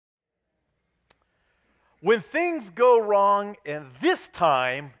When things go wrong, and this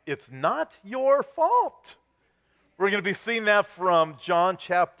time it's not your fault. We're going to be seeing that from John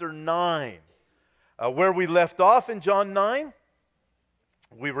chapter 9. Where we left off in John 9,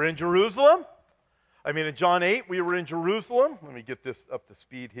 we were in Jerusalem. In John 8, we were in Jerusalem. Let me get this up to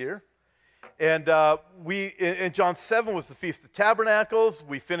speed here. And in John 7 was the Feast of Tabernacles.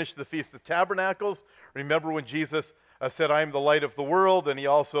 We finished the Feast of Tabernacles. Remember when Jesus said, I am the light of the world, and he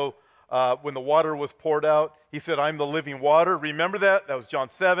also, when the water was poured out, he said, I'm the living water. Remember that? That was John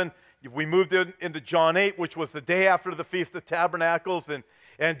 7. We moved into John 8, which was the day after the Feast of Tabernacles,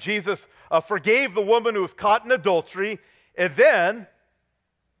 and Jesus forgave the woman who was caught in adultery, and then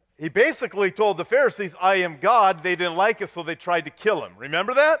he basically told the Pharisees, I am God. They didn't like it, so they tried to kill him.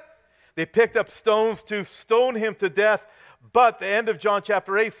 Remember that? They picked up stones to stone him to death, but the end of John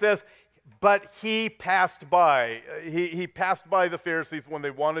chapter 8 says, but he passed by. He passed by the Pharisees when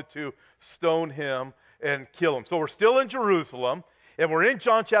they wanted to stone him and kill him. So we're still in Jerusalem, and we're in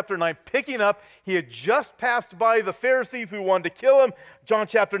John chapter 9 picking up. He had just passed by the Pharisees who wanted to kill him. John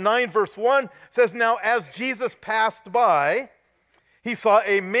chapter 9 verse 1 says, now as Jesus passed by, he saw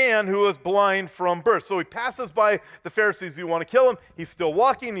a man who was blind from birth. So he passes by the Pharisees who want to kill him. He's still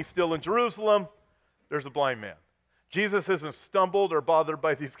walking. He's still in Jerusalem. There's a blind man. Jesus isn't stumbled or bothered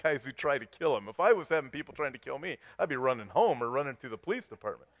by these guys who try to kill him. If I was having people trying to kill me, I'd be running home or running to the police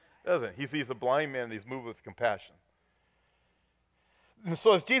department. Doesn't he? He sees a blind man and he's moved with compassion. And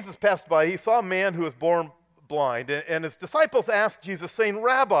so as Jesus passed by, he saw a man who was born blind. And his disciples asked Jesus, saying,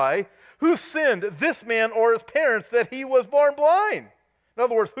 Rabbi, who sinned, this man or his parents, that he was born blind? In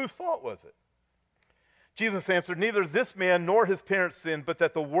other words, whose fault was it? Jesus answered, neither this man nor his parents sinned, but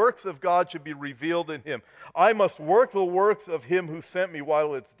that the works of God should be revealed in him. I must work the works of him who sent me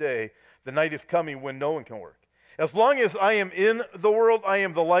while it's day. The night is coming when no one can work. As long as I am in the world, I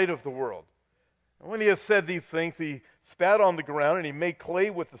am the light of the world. And when he had said these things, he spat on the ground, and he made clay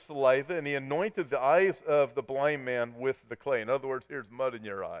with the saliva, and he anointed the eyes of the blind man with the clay. In other words, here's mud in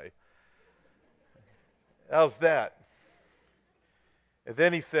your eye. How's that? And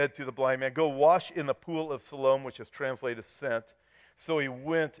then he said to the blind man, go wash in the pool of Siloam, which is translated sent. So he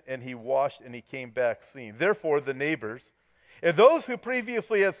went and he washed and he came back seeing. Therefore the neighbors and those who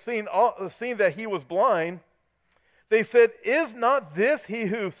previously had seen that he was blind, they said, is not this he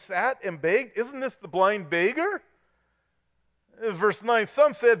who sat and begged? Isn't this the blind beggar? Verse 9,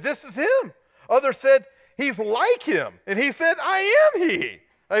 some said, this is him. Others said, he's like him. And he said, I am he.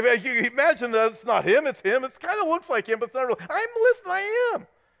 You imagine that it's not him, it's him. It kind of looks like him, but it's not really. I am.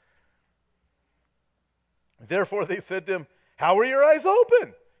 Therefore they said to him, how are your eyes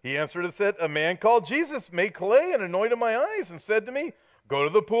open? He answered and said, a man called Jesus made clay and anointed my eyes and said to me, go to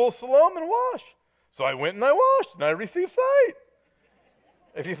the pool of Siloam and wash. So I went and I washed and I received sight.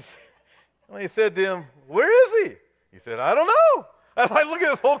 And he said to him, where is he? He said, I don't know. If I look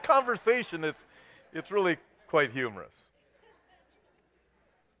at this whole conversation, it's really quite humorous.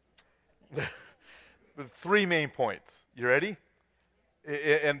 Three main points. You ready?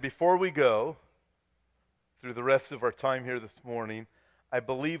 And before we go through the rest of our time here this morning, I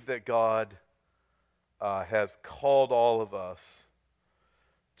believe that God has called all of us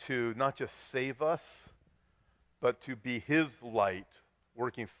to not just save us, but to be his light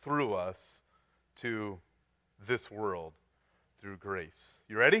working through us to this world through grace.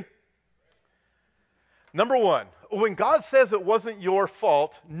 You ready? Number one, when God says it wasn't your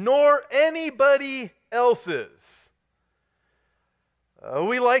fault, nor anybody else's.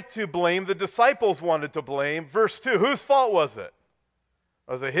 We like to blame. The disciples wanted to blame. Verse 2, whose fault was it?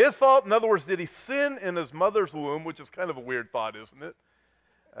 Was it his fault? In other words, did he sin in his mother's womb, which is kind of a weird thought, isn't it?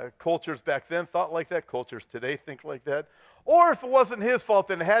 Cultures back then thought like that. Cultures today think like that. Or if it wasn't his fault,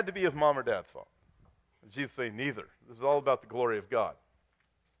 then it had to be his mom or dad's fault. Jesus saying neither. This is all about the glory of God.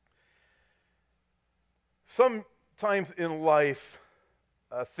 Sometimes in life,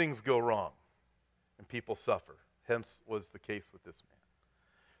 things go wrong and people suffer. Hence was the case with this man.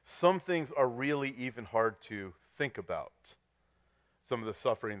 Some things are really even hard to think about, some of the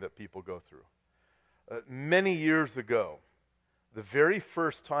suffering that people go through. Many years ago, the very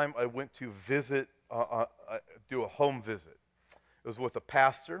first time I went to visit, do a home visit, it was with a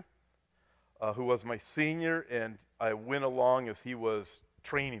pastor who was my senior, and I went along as he was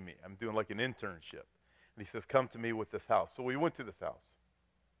training me. I'm doing like an internship. And he says, come to me with this house. So we went to this house.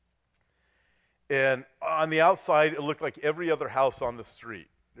 And on the outside, it looked like every other house on the street.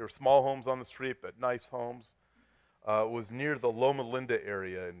 There were small homes on the street, but nice homes. It was near the Loma Linda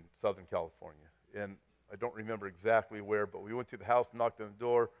area in Southern California. And I don't remember exactly where, but we went to the house, knocked on the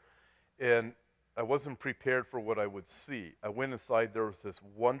door, and I wasn't prepared for what I would see. I went inside. There was this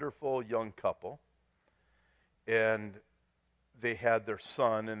wonderful young couple. and they had their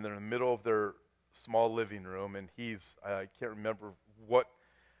son, and they're in the middle of their small living room, and I can't remember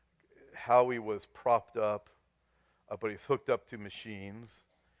how he was propped up, but he's hooked up to machines.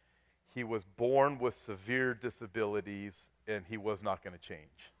 He was born with severe disabilities, and he was not going to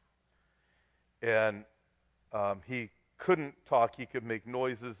change. And he couldn't talk. He could make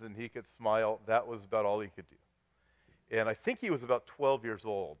noises, and he could smile. That was about all he could do. And I think he was about 12 years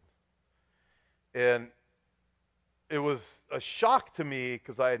old. And it was a shock to me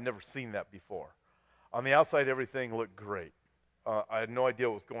because I had never seen that before. On the outside, everything looked great. I had no idea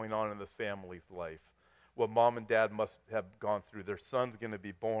what was going on in this family's life, what mom and dad must have gone through. Their son's going to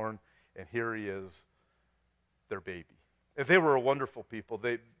be born, and here he is, their baby. And they were a wonderful people.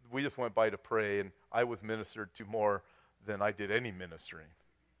 We just went by to pray, and I was ministered to more than I did any ministering.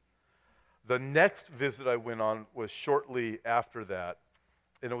 The next visit I went on was shortly after that,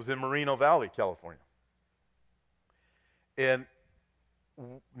 and it was in Moreno Valley, California. And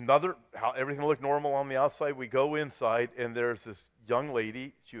everything looked normal on the outside. We go inside, and there's this young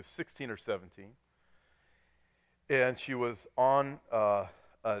lady. She was 16 or 17, and she was on a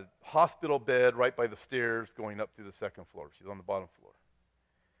hospital bed right by the stairs going up to the second floor. She's on the bottom floor,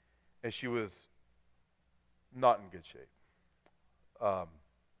 and she was not in good shape.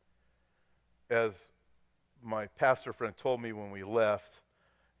 As my pastor friend told me when we left,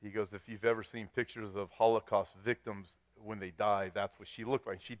 he goes, if you've ever seen pictures of Holocaust victims when they die, that's what she looked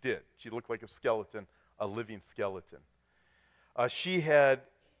like. She did. She looked like a skeleton, a living skeleton. She had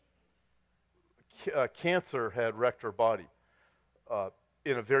cancer had wrecked her body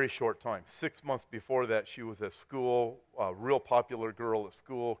in a very short time. 6 months before that, she was at school, a real popular girl at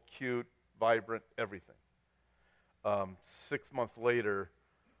school, cute, vibrant, everything. 6 months later,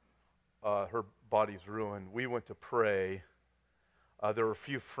 her body's ruined. We went to pray. There were a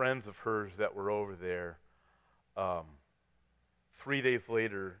few friends of hers that were over there. 3 days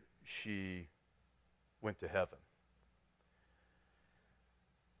later, she went to heaven.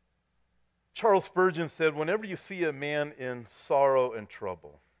 Charles Spurgeon said, whenever you see a man in sorrow and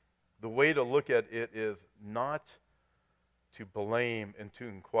trouble, the way to look at it is not to blame and to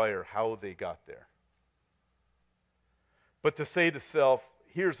inquire how they got there, but to say to self,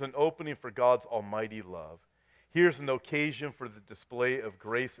 here's an opening for God's almighty love. Here's an occasion for the display of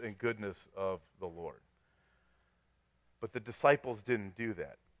grace and goodness of the Lord. But the disciples didn't do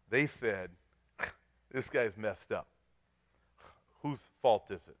that. They said, this guy's messed up. Whose fault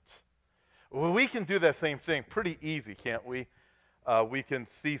is it? Well, we can do that same thing pretty easy, can't we? We can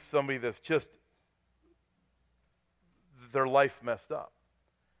see somebody that's just, their life's messed up.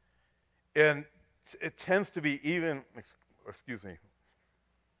 And it tends to be even, excuse me,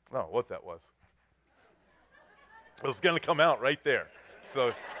 I don't know what that was. It was going to come out right there.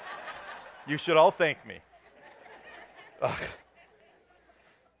 So you should all thank me.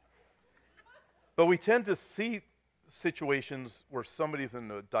 But we tend to see situations where somebody's in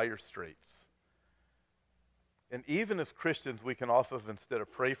the dire straits. And even as Christians, we can often, instead of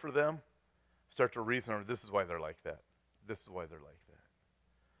pray for them, start to reason, this is why they're like that. This is why they're like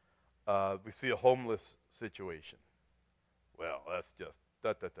that. We see a homeless situation. Well, that's just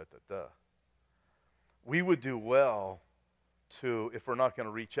da-da-da-da-da. We would do well to, if we're not going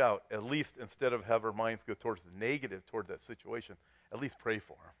to reach out, at least instead of have our minds go towards the negative, toward that situation, at least pray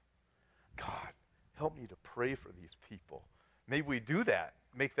for them. God, help me to pray for these people. Maybe we do that,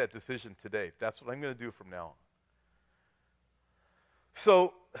 make that decision today. That's what I'm going to do from now on.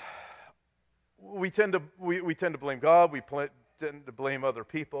 So we tend to blame God. We tend to blame other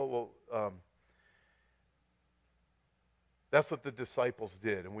people. Well, that's what the disciples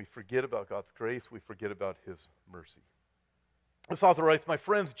did, and we forget about God's grace. We forget about His mercy. This author writes, my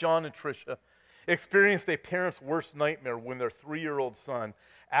friends John and Tricia experienced a parent's worst nightmare when their 3-year-old son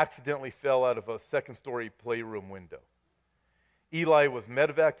accidentally fell out of a second-story playroom window. Eli was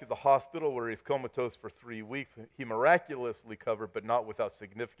medevaced to the hospital where he was comatose for 3 weeks. He miraculously recovered, but not without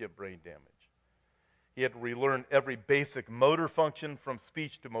significant brain damage. He had to relearn every basic motor function from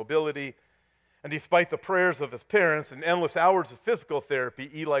speech to mobility. And despite the prayers of his parents and endless hours of physical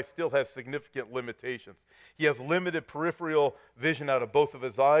therapy, Eli still has significant limitations. He has limited peripheral vision out of both of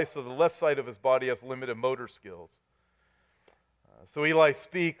his eyes, so the left side of his body has limited motor skills. So Eli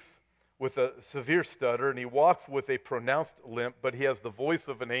speaks with a severe stutter, and he walks with a pronounced limp, but he has the voice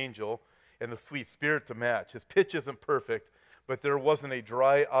of an angel and the sweet spirit to match. His pitch isn't perfect, but there wasn't a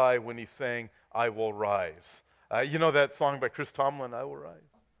dry eye when he sang, I Will Rise. You know that song by Chris Tomlin, I Will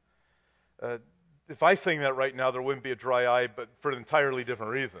Rise? If I sang that right now, there wouldn't be a dry eye, but for an entirely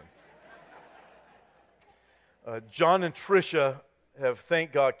different reason. John and Tricia have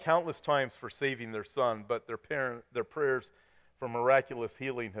thanked God countless times for saving their son, but their prayers for miraculous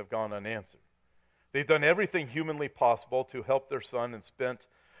healing have gone unanswered. They've done everything humanly possible to help their son and spent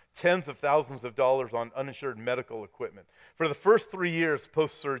tens of thousands of dollars on uninsured medical equipment. For the first 3 years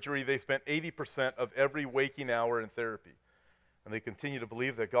post-surgery, they spent 80% of every waking hour in therapy. And they continue to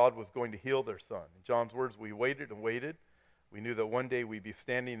believe that God was going to heal their son. In John's words, we waited and waited. We knew that one day we'd be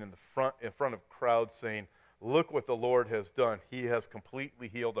standing in front of crowds saying, "Look what the Lord has done. He has completely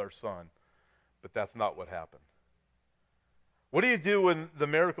healed our son." But that's not what happened. What do you do when the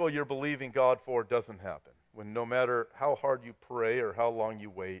miracle you're believing God for doesn't happen? When no matter how hard you pray or how long you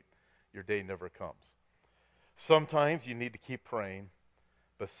wait, your day never comes. Sometimes you need to keep praying,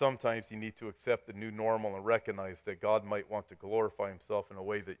 but sometimes you need to accept the new normal and recognize that God might want to glorify himself in a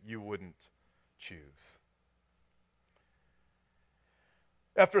way that you wouldn't choose.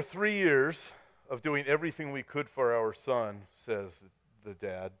 After 3 years of doing everything we could for our son, says the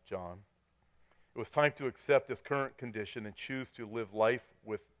dad, John, it was time to accept his current condition and choose to live life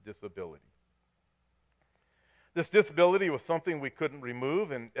with disability. This disability was something we couldn't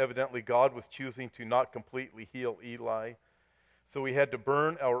remove, and evidently God was choosing to not completely heal Eli. So we had to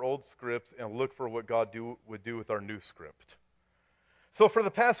burn our old scripts and look for what God would do with our new script. So for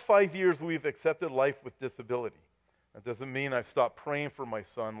the past 5 years, we've accepted life with disability. That doesn't mean I've stopped praying for my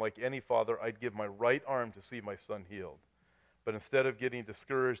son. Like any father, I'd give my right arm to see my son healed. But instead of getting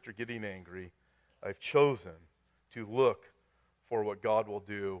discouraged or getting angry, I've chosen to look for what God will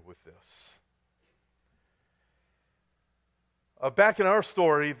do with this. Back in our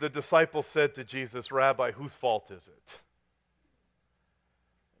story, the disciples said to Jesus, "Rabbi, whose fault is it?"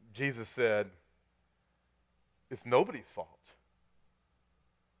 Jesus said, "It's nobody's fault,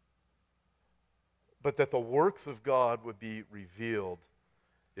 but that the works of God would be revealed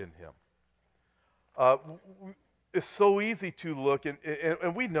in him." It's so easy to look,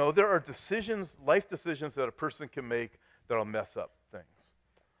 and we know there are decisions, life decisions that a person can make that'll mess up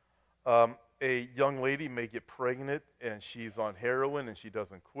things. A young lady may get pregnant and she's on heroin and she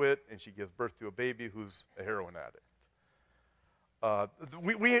doesn't quit and she gives birth to a baby who's a heroin addict.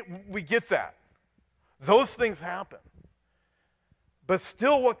 We get that. Those things happen. But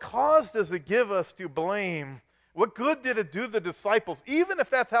still, what cause does it give us to blame? What good did it do the disciples, even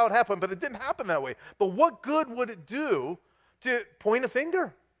if that's how it happened, but it didn't happen that way. But what good would it do to point a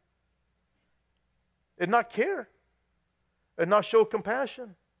finger and not care and not show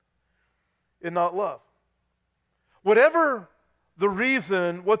compassion and not love? Whatever the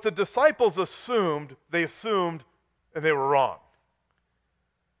reason, what the disciples assumed, they assumed and they were wrong.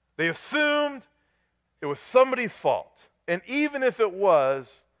 They assumed it was somebody's fault. And even if it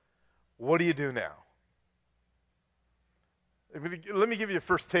was, what do you do now? Let me give you a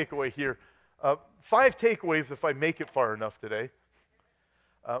first takeaway here. 5 takeaways if I make it far enough today.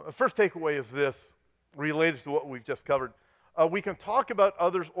 The first takeaway is this, related to what we've just covered. We can talk about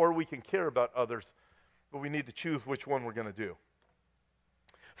others or we can care about others, but we need to choose which one we're going to do.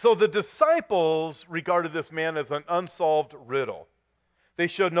 So the disciples regarded this man as an unsolved riddle. They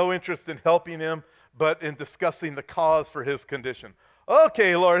showed no interest in helping him, but in discussing the cause for his condition.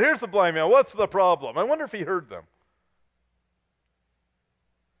 "Okay, Lord, here's the blind man. What's the problem?" I wonder if he heard them.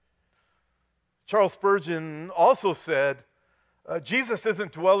 Charles Spurgeon also said, Jesus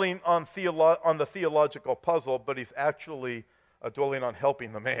isn't dwelling on the theological puzzle, but he's actually dwelling on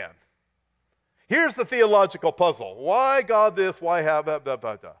helping the man. Here's the theological puzzle. Why God this? Why have that? Blah,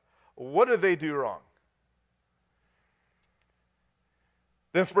 blah, blah. What did they do wrong?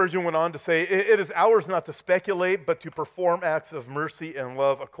 Then Spurgeon went on to say, it is ours not to speculate, but to perform acts of mercy and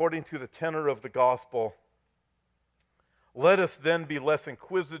love according to the tenor of the gospel. Let us then be less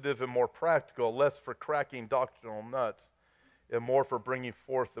inquisitive and more practical, less for cracking doctrinal nuts, and more for bringing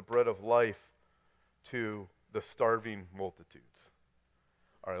forth the bread of life to the starving multitudes.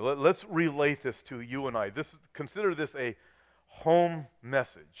 All right, let's relate this to you and I. Consider this a home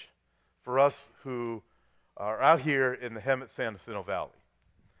message for us who are out here in the Hemet-San Jacinto Valley.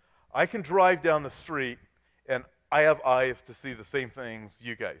 I can drive down the street, and I have eyes to see the same things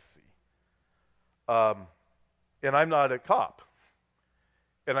you guys see. And I'm not a cop,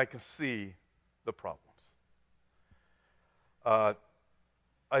 and I can see the problems.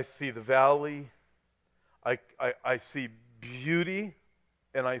 I see the valley, I see beauty,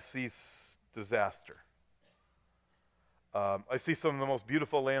 and I see disaster. I see some of the most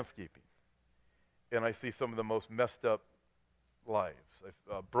beautiful landscaping, and I see some of the most messed up lives,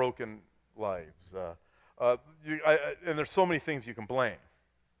 broken lives. And there's so many things you can blame.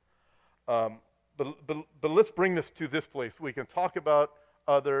 But let's bring this to this place. We can talk about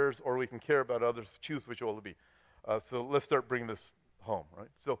others or we can care about others. Choose which one will be. So let's start bringing this home, right?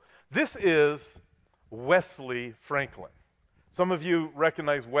 So this is Wesley Franklin. Some of you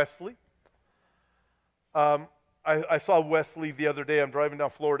recognize Wesley. I saw Wesley the other day. I'm driving down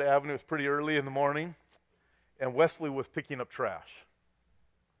Florida Avenue. It's pretty early in the morning, and Wesley was picking up trash,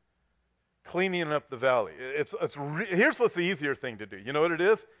 cleaning up the valley. Here's what's the easier thing to do. You know what it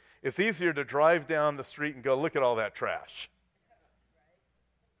is? It's easier to drive down the street and go, look at all that trash.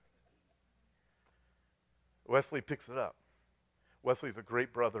 Wesley picks it up. Wesley's a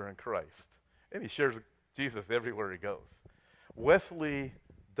great brother in Christ, and he shares Jesus everywhere he goes. Wesley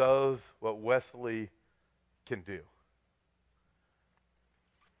does what Wesley can do.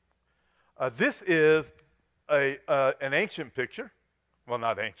 This is an ancient picture. Well,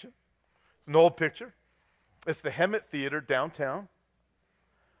 not ancient. It's an old picture. It's the Hemet Theater downtown.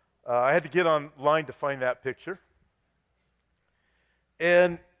 I had to get online to find that picture.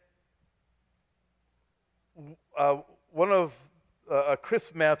 And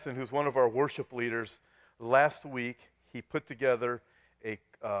Chris Mattson, who's one of our worship leaders, last week he put together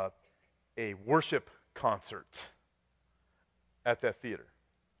a worship concert at that theater.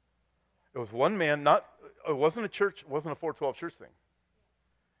 It was one man, it wasn't a church, it wasn't a 412 church thing.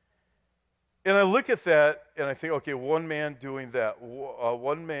 And I look at that and I think, okay, one man doing that,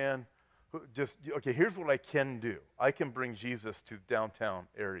 one man who okay, here's what I can do. I can bring Jesus to the downtown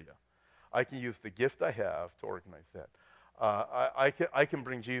area. I can use the gift I have to organize that. I can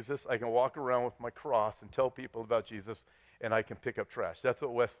bring Jesus. I can walk around with my cross and tell people about Jesus, and I can pick up trash. That's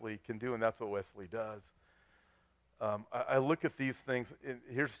what Wesley can do, and that's what Wesley does. I look at these things, and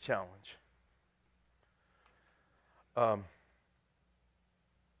here's the challenge. I'm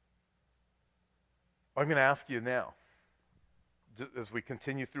going to ask you now, as we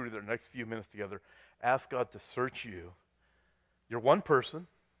continue through the next few minutes together, ask God to search you. You're one person.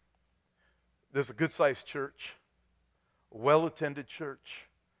 There's a good-sized church, a well-attended church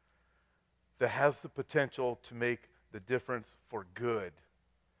that has the potential to make the difference for good,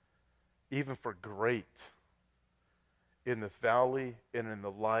 even for great, in this valley and in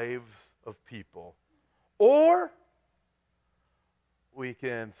the lives of people. Or we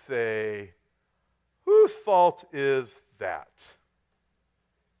can say, whose fault is that?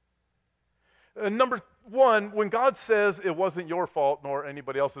 Number one, when God says it wasn't your fault nor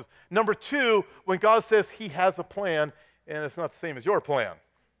anybody else's. Number two, when God says he has a plan and it's not the same as your plan.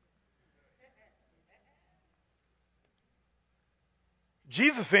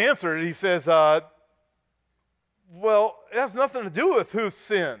 Jesus answered, he says, well, it has nothing to do with who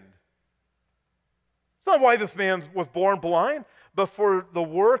sinned. It's not why this man was born blind, but for the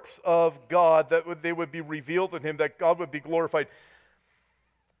works of God, that they would be revealed in him, that God would be glorified.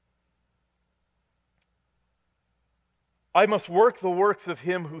 I must work the works of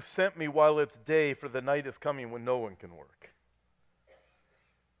him who sent me while it's day, for the night is coming when no one can work.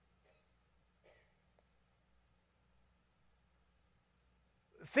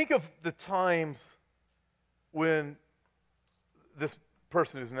 Think of the times when this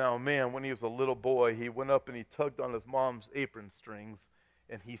person who's now a man, when he was a little boy, he went up and he tugged on his mom's apron strings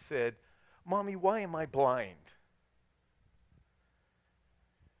and he said, "Mommy, why am I blind?"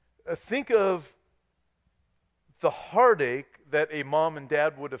 Think of the heartache that a mom and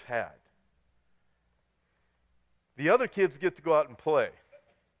dad would have had. The other kids get to go out and play.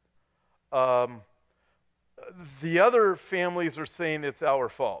 The other families are saying it's our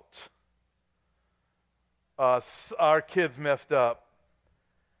fault. Our kids messed up,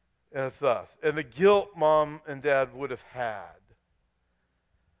 and it's us. And the guilt mom and dad would have had,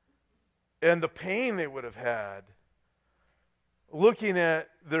 and the pain they would have had looking at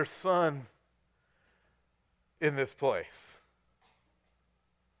their son in this place.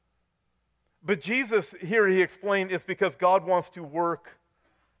 But Jesus, here he explained, it's because God wants to work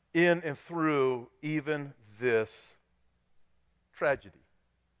in and through even this tragedy.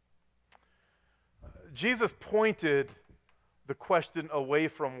 Jesus pointed the question away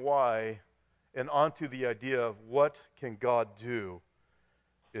from why and onto the idea of what can God do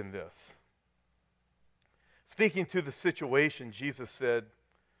in this. Speaking to the situation, Jesus said,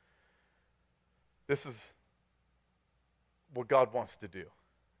 this is what God wants to do.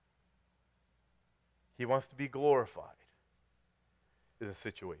 He wants to be glorified in the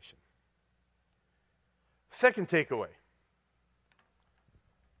situation. Second takeaway.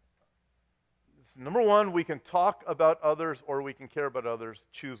 Number one, we can talk about others or we can care about others.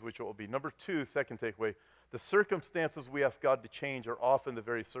 Choose which it will be. Number two, second takeaway, the circumstances we ask God to change are often the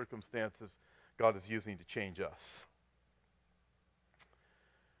very circumstances God is using to change us.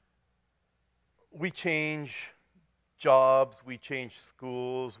 We change jobs, we change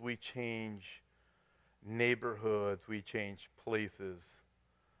schools, we change neighborhoods, we change places.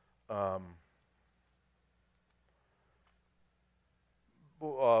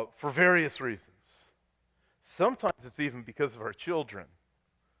 For various reasons. Sometimes it's even because of our children.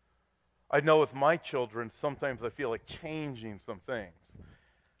 I know with my children, sometimes I feel like changing some things.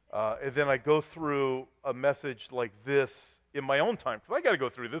 And then I go through a message like this in my own time, because I got to go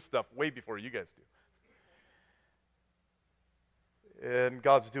through this stuff way before you guys do. And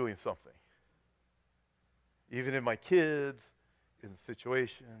God's doing something. Even in my kids, in the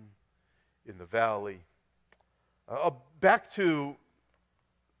situation, in the valley. Back to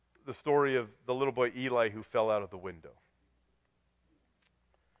the story of the little boy Eli who fell out of the window.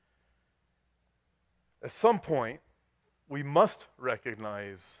 At some point, we must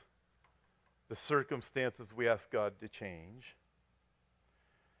recognize the circumstances we ask God to change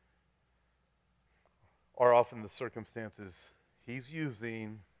are often the circumstances He's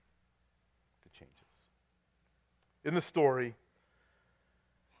using to change us. In the story,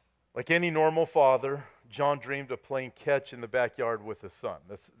 like any normal father, John dreamed of playing catch in the backyard with his son.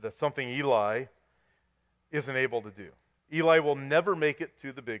 That's something Eli isn't able to do. Eli will never make it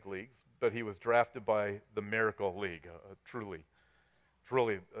to the big leagues, but he was drafted by the Miracle League, truly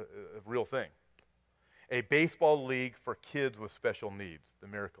a real thing. A baseball league for kids with special needs, the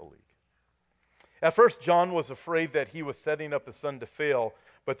Miracle League. At first, John was afraid that he was setting up his son to fail,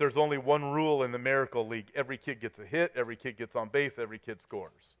 but there's only one rule in the Miracle League. Every kid gets a hit, every kid gets on base, every kid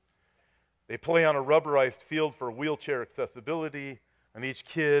scores. They play on a rubberized field for wheelchair accessibility, and each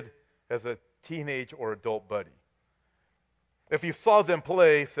kid has a teenage or adult buddy. If you saw them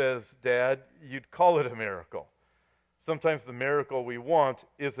play, says Dad, you'd call it a miracle. Sometimes the miracle we want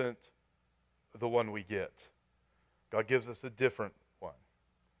isn't the one we get. God gives us a different one.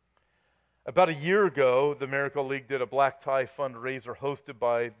 About a year ago, the Miracle League did a black tie fundraiser hosted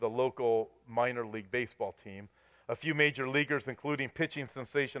by the local minor league baseball team. A few major leaguers, including pitching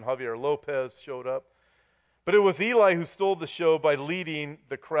sensation Javier Lopez, showed up. But it was Eli who stole the show by leading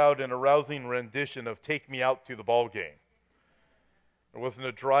the crowd in a rousing rendition of "Take Me Out to the Ball Game." There wasn't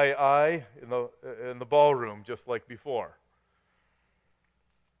a dry eye in the ballroom, just like before.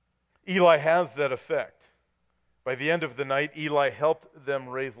 Eli has that effect. By the end of the night, Eli helped them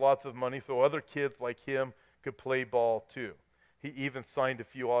raise lots of money so other kids like him could play ball too. He even signed a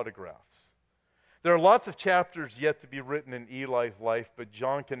few autographs. There are lots of chapters yet to be written in Eli's life, but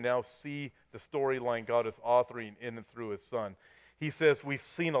John can now see the storyline God is authoring in and through his son. He says, we've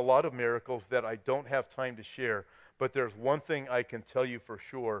seen a lot of miracles that I don't have time to share, but there's one thing I can tell you for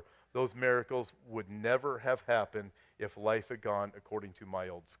sure. Those miracles would never have happened if life had gone according to my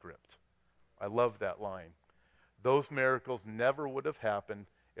old script. I love that line. Those miracles never would have happened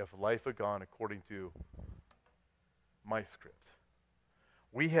if life had gone according to my script.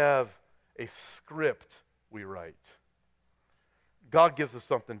 We have a script we write. God gives us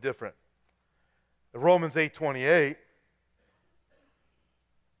something different. In Romans 8:28,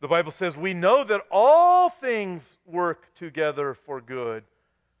 the Bible says, we know that all things work together for good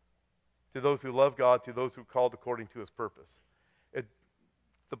to those who love God, to those who are called according to His purpose.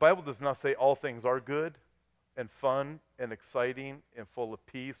 The Bible does not say all things are good and fun and exciting and full of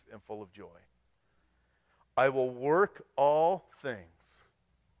peace and full of joy. I will work all things,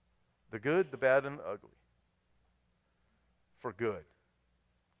 the good, the bad, and the ugly, for good.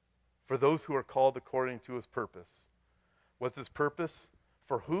 For those who are called according to His purpose. What's His purpose?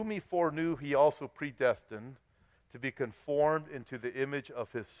 For whom He foreknew, He also predestined to be conformed into the image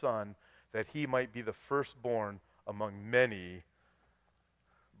of His Son, that He might be the firstborn among many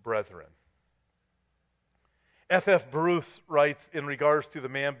brethren. F.F. Bruce writes in regards to the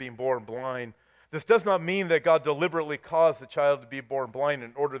man being born blind, this does not mean that God deliberately caused the child to be born blind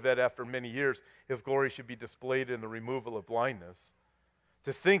in order that after many years His glory should be displayed in the removal of blindness.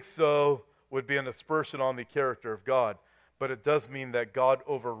 To think so would be an aspersion on the character of God, but it does mean that God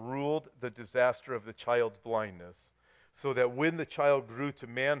overruled the disaster of the child's blindness, so that when the child grew to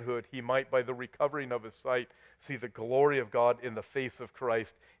manhood, he might, by the recovering of his sight, see the glory of God in the face of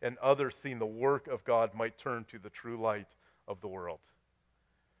Christ, and others, seeing the work of God, might turn to the true light of the world.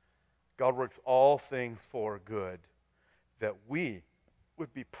 God works all things for good, that we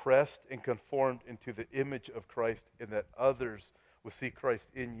would be pressed and conformed into the image of Christ, and that others would see Christ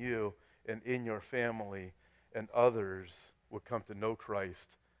in you and in your family, and others would come to know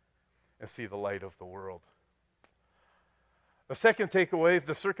Christ and see the light of the world. The second takeaway,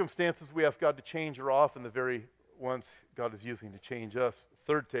 the circumstances we ask God to change are often the very ones God is using to change us.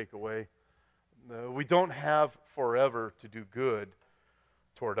 Third takeaway, we don't have forever to do good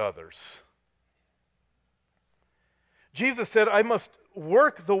toward others. Jesus said, I must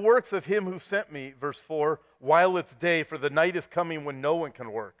work the works of him who sent me, verse 4, while it's day, for the night is coming when no one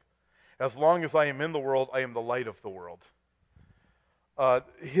can work. As long as I am in the world, I am the light of the world.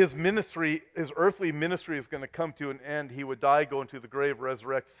 His ministry, his earthly ministry is going to come to an end. He would die, go into the grave,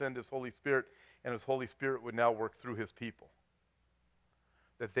 resurrect, send his Holy Spirit, and his Holy Spirit would now work through his people.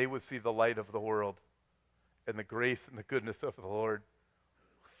 That they would see the light of the world and the grace and the goodness of the Lord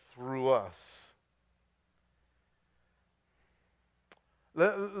through us.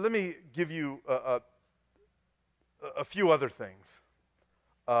 Let me give you a few other things.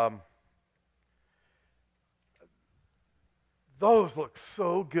 Those look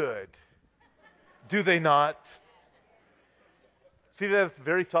so good. Do they not? See that at the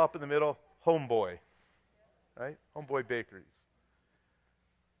very top in the middle? Homeboy. Right? Homeboy Bakeries.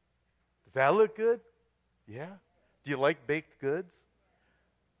 Does that look good? Yeah. Do you like baked goods?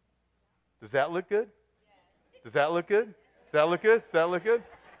 Does that look good? Does that look good? Does that look good? Does that look good?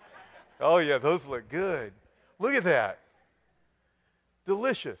 Oh yeah, those look good. Look at that.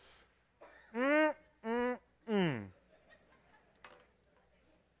 Delicious.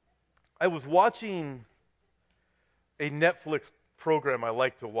 I was watching a Netflix program I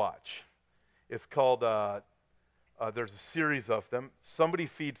like to watch. It's called, there's a series of them. Somebody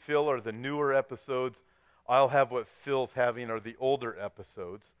Feed Phil are the newer episodes. I'll Have What Phil's Having are the older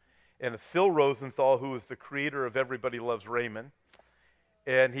episodes. And it's Phil Rosenthal, who is the creator of Everybody Loves Raymond.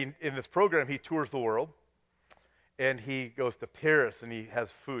 And in this program, he tours the world. And he goes to Paris, and he has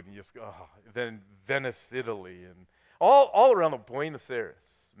food. And you just go, then Venice, Italy, and all around the Buenos Aires.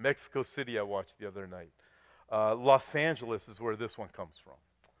 Mexico City I watched the other night. Los Angeles is where this one comes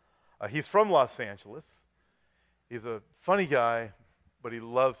from. He's from Los Angeles. He's a funny guy, but he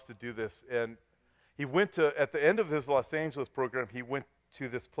loves to do this. And he went to, at the end of his Los Angeles program, he went to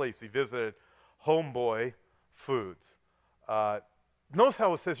this place. He visited Homeboy Foods. Notice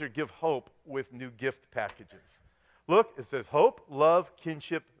how it says here, give hope with new gift packages. Look, it says hope, love,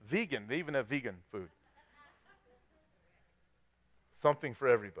 kinship, vegan. They even have vegan food. Something for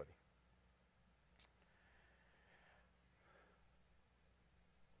everybody.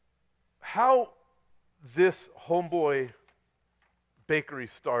 How this Homeboy Bakery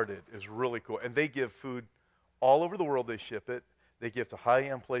started is really cool. And they give food all over the world. They ship it. They give to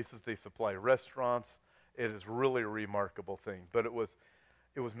high-end places. They supply restaurants. It is really a remarkable thing. But it was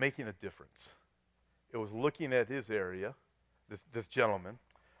making a difference. It was looking at his area, this gentleman.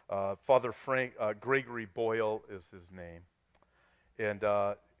 Father Frank, Gregory Boyle is his name. And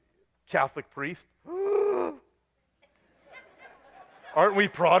Catholic priest. Aren't we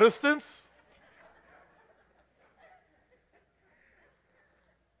Protestants?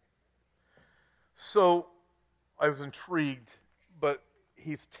 So I was intrigued, but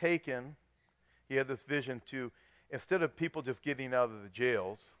he had this vision to, instead of people just getting out of the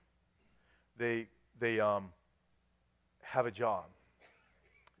jails, they have a job.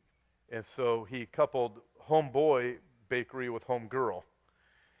 And so he coupled Homeboy Bakery with Homegirl.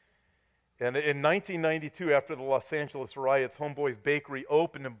 And in 1992, after the Los Angeles riots, Homeboy's Bakery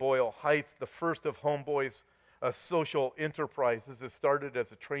opened in Boyle Heights, the first of Homeboy's social enterprises. It started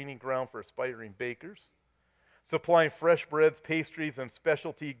as a training ground for aspiring bakers, supplying fresh breads, pastries, and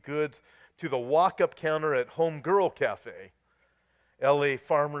specialty goods to the walk-up counter at Homegirl Cafe, LA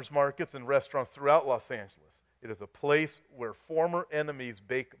farmers markets, and restaurants throughout Los Angeles. It is a place where former enemies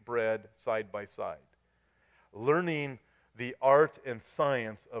bake bread side by side, learning the art and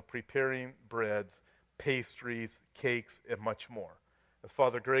science of preparing breads, pastries, cakes, and much more. As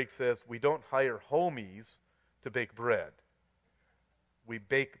Father Greg says, we don't hire homies to bake bread. We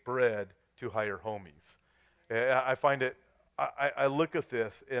bake bread to hire homies. I find it, I look at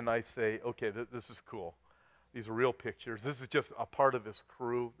this and I say, okay, this is cool. These are real pictures. This is just a part of his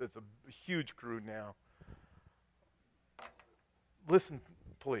crew. It's a huge crew now. Listen,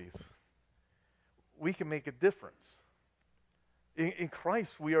 please. We can make a difference. In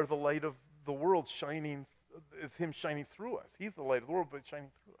Christ, we are the light of the world shining. It's Him shining through us. He's the light of the world, but shining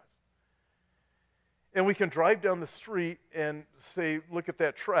through us. And we can drive down the street and say, look at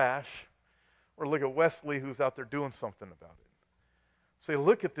that trash, or look at Wesley who's out there doing something about it. Say,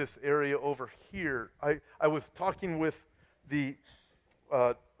 look at this area over here. I was talking with the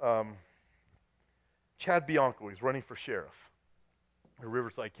Chad Bianco. He's running for sheriff in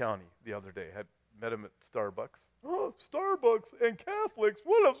Riverside County the other day. I met him at Starbucks. Oh, Starbucks and Catholics.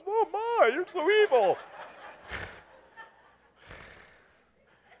 Oh my, you're so evil.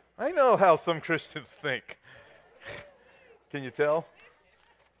 I know how some Christians think. Can you tell?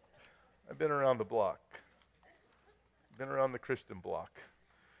 I've been around the block. Been around the Christian block.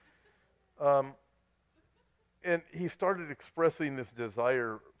 And he started expressing this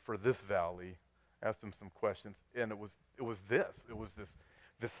desire for this valley. Asked him some questions, and it was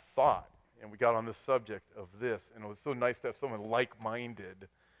this thought, and we got on the subject of this, and it was so nice to have someone like-minded,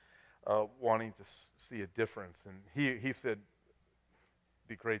 wanting to see a difference. And he said, "It'd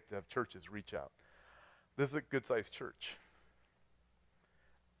be great to have churches reach out." This is a good-sized church.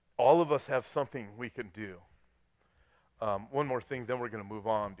 All of us have something we can do. One more thing, then we're going to move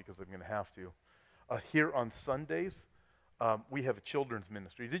on because I'm going to have to. Here on Sundays, we have a children's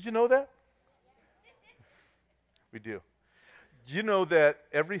ministry. Did you know that? We do. Do you know that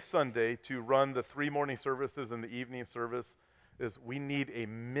every Sunday to run the 3 morning services and the evening service is we need a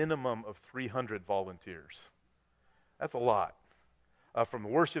minimum of 300 volunteers? That's a lot. From the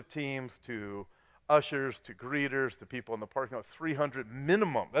worship teams to ushers to greeters to people in the parking lot, 300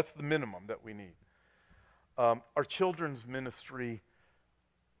 minimum. That's the minimum that we need. Our children's ministry,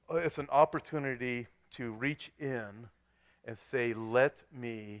 it's an opportunity to reach in and say, let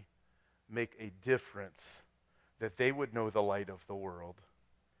me make a difference, that they would know the light of the world.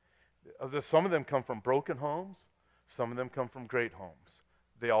 Some of them come from broken homes. Some of them come from great homes.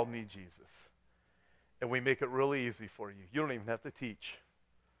 They all need Jesus. And we make it really easy for you. You don't even have to teach.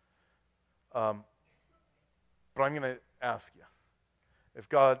 But I'm going to ask you, if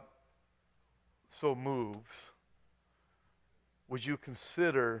God so moves, would you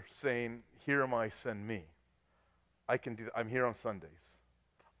consider saying, "Here am I, send me"? I can do that. I'm here on Sundays.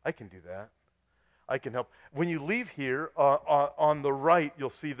 I can do that. I can help. When you leave here, on the right, you'll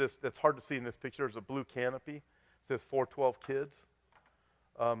see this. That's hard to see in this picture. There's a blue canopy. It says 412 Kids.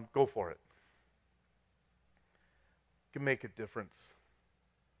 Go for it. You can make a difference.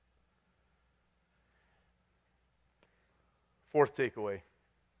 Fourth takeaway.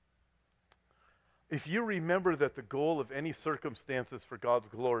 If you remember that the goal of any circumstance is for God's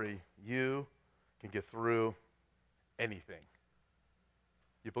glory, you can get through anything.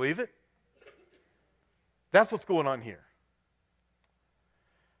 You believe it? That's what's going on here.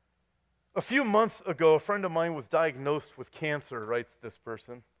 A few months ago, a friend of mine was diagnosed with cancer, writes this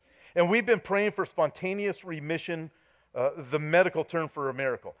person. And we've been praying for spontaneous remission, the medical term for a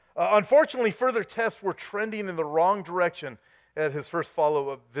miracle. Unfortunately, further tests were trending in the wrong direction at his first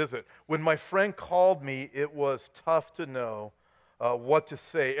follow-up visit. When my friend called me, it was tough to know what to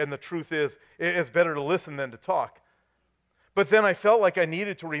say. And the truth is, it's better to listen than to talk. But then I felt like I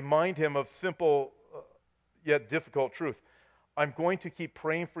needed to remind him of simple yet difficult truth. I'm going to keep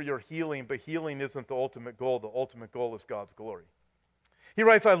praying for your healing, but healing isn't the ultimate goal. The ultimate goal is God's glory. He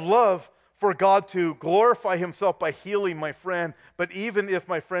writes, I love for God to glorify himself by healing my friend, but even if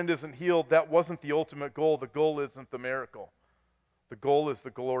my friend isn't healed, that wasn't the ultimate goal. The goal isn't the miracle. The goal is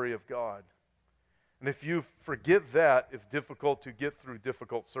the glory of God. And if you forget that, it's difficult to get through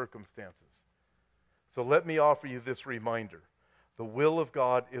difficult circumstances. So let me offer you this reminder. The will of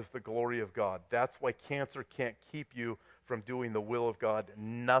God is the glory of God. That's why cancer can't keep you from doing the will of God.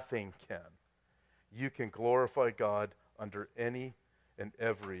 Nothing can. You can glorify God under any and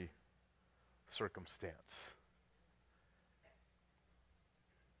every circumstance.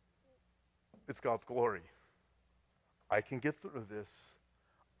 It's God's glory. I can get through this.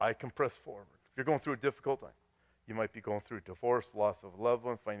 I can press forward. If you're going through a difficult time, you might be going through divorce, loss of a loved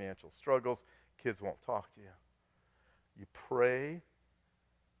one, financial struggles, kids won't talk to you. You pray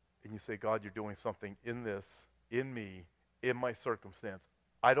and you say, God, you're doing something in this, in me, in my circumstance.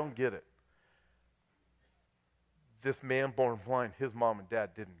 I don't get it. This man born blind, his mom and dad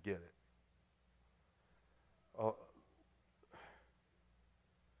didn't get it.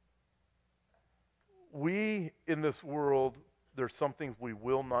 We, in this world, there's some things we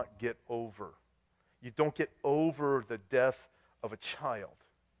will not get over. You don't get over the death of a child.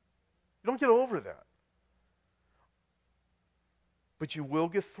 You don't get over that. But you will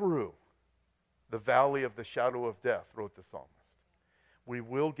get through the valley of the shadow of death, wrote the psalmist. We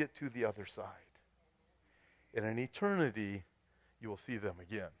will get to the other side. And in eternity, you will see them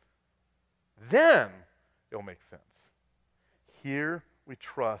again. Then it'll make sense. Here we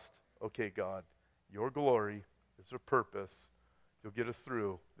trust, okay, God, your glory is your purpose. You'll get us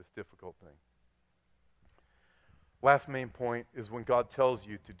through this difficult thing. Last main point is when God tells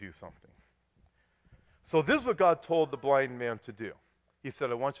you to do something. So this is what God told the blind man to do. He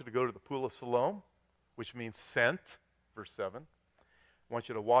said, I want you to go to the pool of Siloam, which means sent, verse 7. I want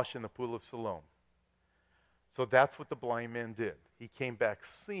you to wash in the pool of Siloam. So that's what the blind man did. He came back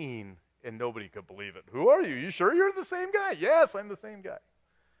seeing, and nobody could believe it. Who are you? You sure you're the same guy? Yes, I'm the same guy.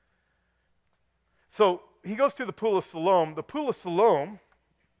 So he goes to the pool of Siloam. The pool of Siloam,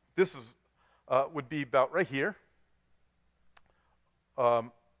 this is would be about right here.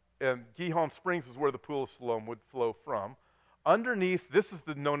 and Gihon Springs is where the Pool of Siloam would flow from. Underneath, this is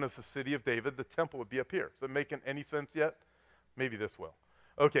known as the City of David. The temple would be up here. Is that making any sense yet? Maybe this will.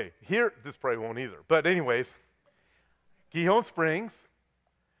 Okay, here, this probably won't either. But anyways, Gihon Springs,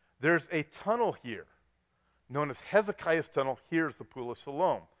 there's a tunnel here known as Hezekiah's Tunnel. Here's the Pool of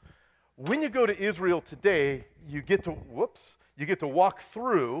Siloam. When you go to Israel today, you get to walk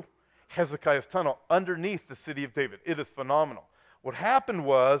through Hezekiah's Tunnel underneath the City of David. It is phenomenal. What happened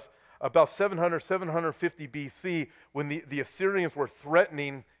was, about 750 BC, when the Assyrians were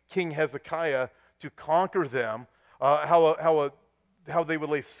threatening King Hezekiah to conquer them, how they would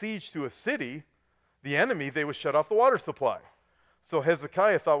lay siege to a city, the enemy, they would shut off the water supply. So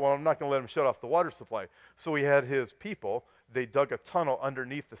Hezekiah thought, well, I'm not going to let him shut off the water supply. So he had his people, they dug a tunnel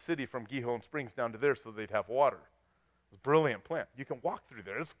underneath the city from Gihon Springs down to there so they'd have water. It was a brilliant plan. You can walk through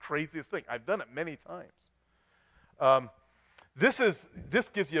there. It's the craziest thing. I've done it many times. This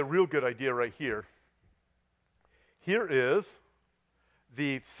gives you a real good idea right here. Here is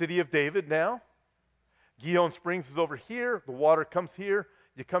the City of David now. Gihon Springs is over here. The water comes here.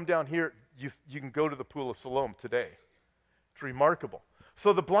 You come down here. You can go to the Pool of Siloam today. It's remarkable.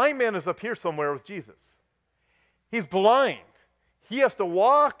 So the blind man is up here somewhere with Jesus. He's blind. He has to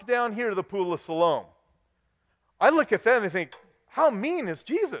walk down here to the Pool of Siloam. I look at that and I think, how mean is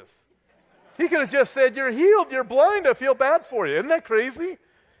Jesus? He could have just said, you're healed, you're blind, I feel bad for you. Isn't that crazy?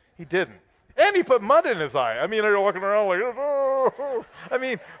 He didn't. And he put mud in his eye. I mean, they're walking around like, oh. I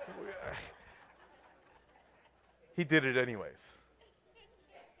mean, he did it anyways.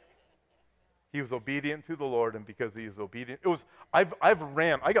 He was obedient to the Lord, and because he is obedient, I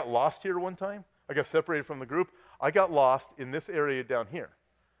got lost here one time. I got separated from the group. I got lost in this area down here.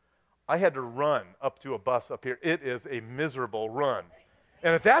 I had to run up to a bus up here. It is a miserable run.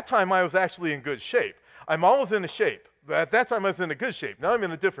 And at that time, I was actually in good shape. I'm always in a shape. But at that time, I was in a good shape. Now I'm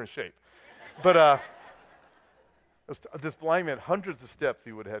in a different shape. But this blind man, hundreds of steps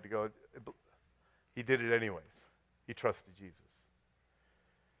he would have had to go. He did it anyways. He trusted Jesus.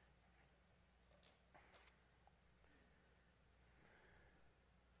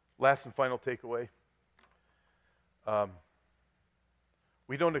 Last and final takeaway.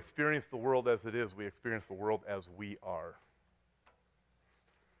 We don't experience the world as it is. We experience the world as we are.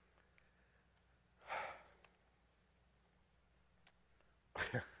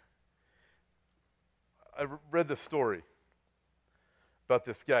 I read this story about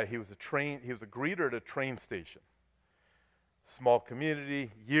this guy. He was a greeter at a train station. Small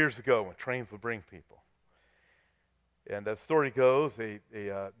community, years ago when trains would bring people. And that story goes, a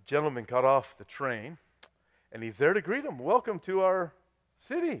gentleman got off the train, and he's there to greet him. Welcome to our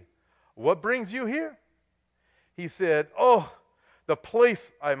city. What brings you here? He said, oh, the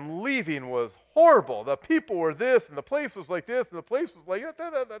place I'm leaving was horrible. The people were this, and the place was like this, and the place was like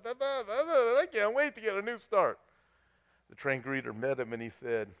that. I can't wait to get a new start. The train greeter met him, and he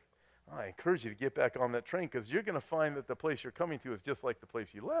said, I encourage you to get back on that train because you're going to find that the place you're coming to is just like the place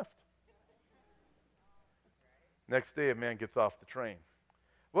you left. Next day, a man gets off the train.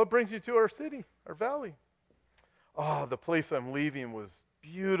 What brings you to our city, our valley? Oh, the place I'm leaving was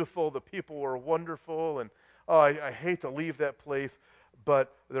beautiful. The people were wonderful, and I hate to leave that place,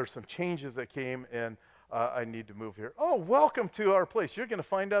 but there's some changes that came, and I need to move here. Oh, welcome to our place. You're going to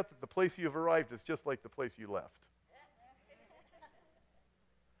find out that the place you've arrived is just like the place you left.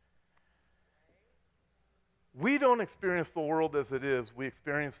 We don't experience the world as it is. We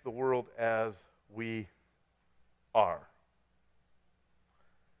experience the world as we are.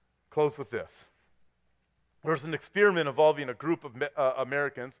 Close with this. There's an experiment involving a group of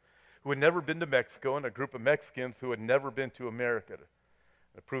Americans who had never been to Mexico and a group of Mexicans who had never been to America.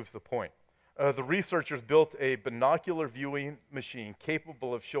 It proves the point. The researchers built a binocular viewing machine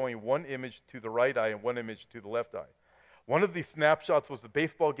capable of showing one image to the right eye and one image to the left eye. One of these snapshots was a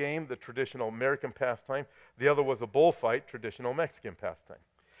baseball game, the traditional American pastime. The other was a bullfight, traditional Mexican pastime.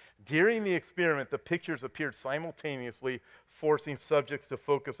 During the experiment, the pictures appeared simultaneously, forcing subjects to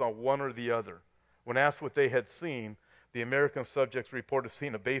focus on one or the other. When asked what they had seen, the American subjects reported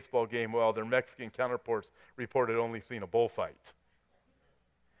seeing a baseball game, while their Mexican counterparts reported only seeing a bullfight.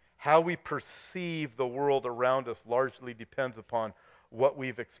 How we perceive the world around us largely depends upon what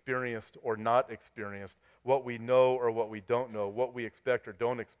we've experienced or not experienced, what we know or what we don't know, what we expect or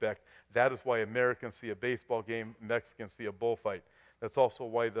don't expect. That is why Americans see a baseball game, Mexicans see a bullfight. That's also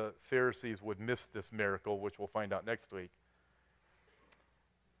why the Pharisees would miss this miracle, which we'll find out next week.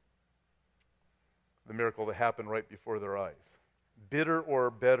 The miracle that happened right before their eyes. Bitter or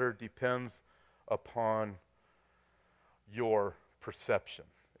better depends upon your perception.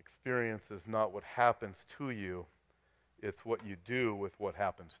 Experience is not what happens to you, It's what you do with what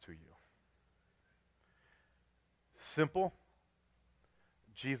happens to you. Simple.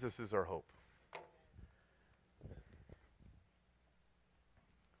 Jesus is our hope.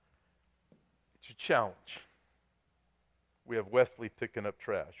 It's a challenge. We have Wesley picking up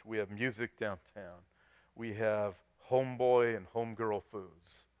trash. We have music downtown. We have homeboy and homegirl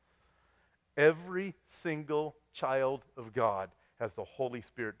foods. Every single child of God has the Holy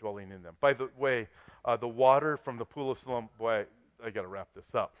Spirit dwelling in them. By the way, the water from the pool of Siloam, boy, I got to wrap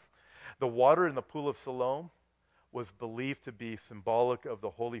this up. The water in the pool of Siloam was believed to be symbolic of the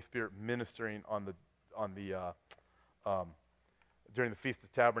Holy Spirit ministering during the Feast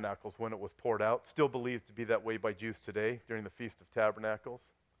of Tabernacles when it was poured out. Still believed to be that way by Jews today during the Feast of Tabernacles.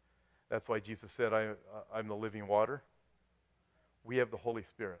 That's why Jesus said, I'm the living water. We have the Holy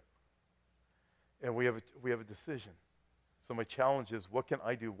Spirit. And we have a decision. So my challenge is, what can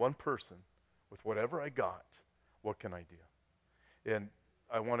I do, one person, with whatever I got, what can I do? And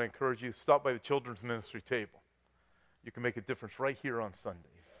I want to encourage you, stop by the children's ministry table. You can make a difference right here on Sundays.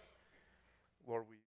 Lord, we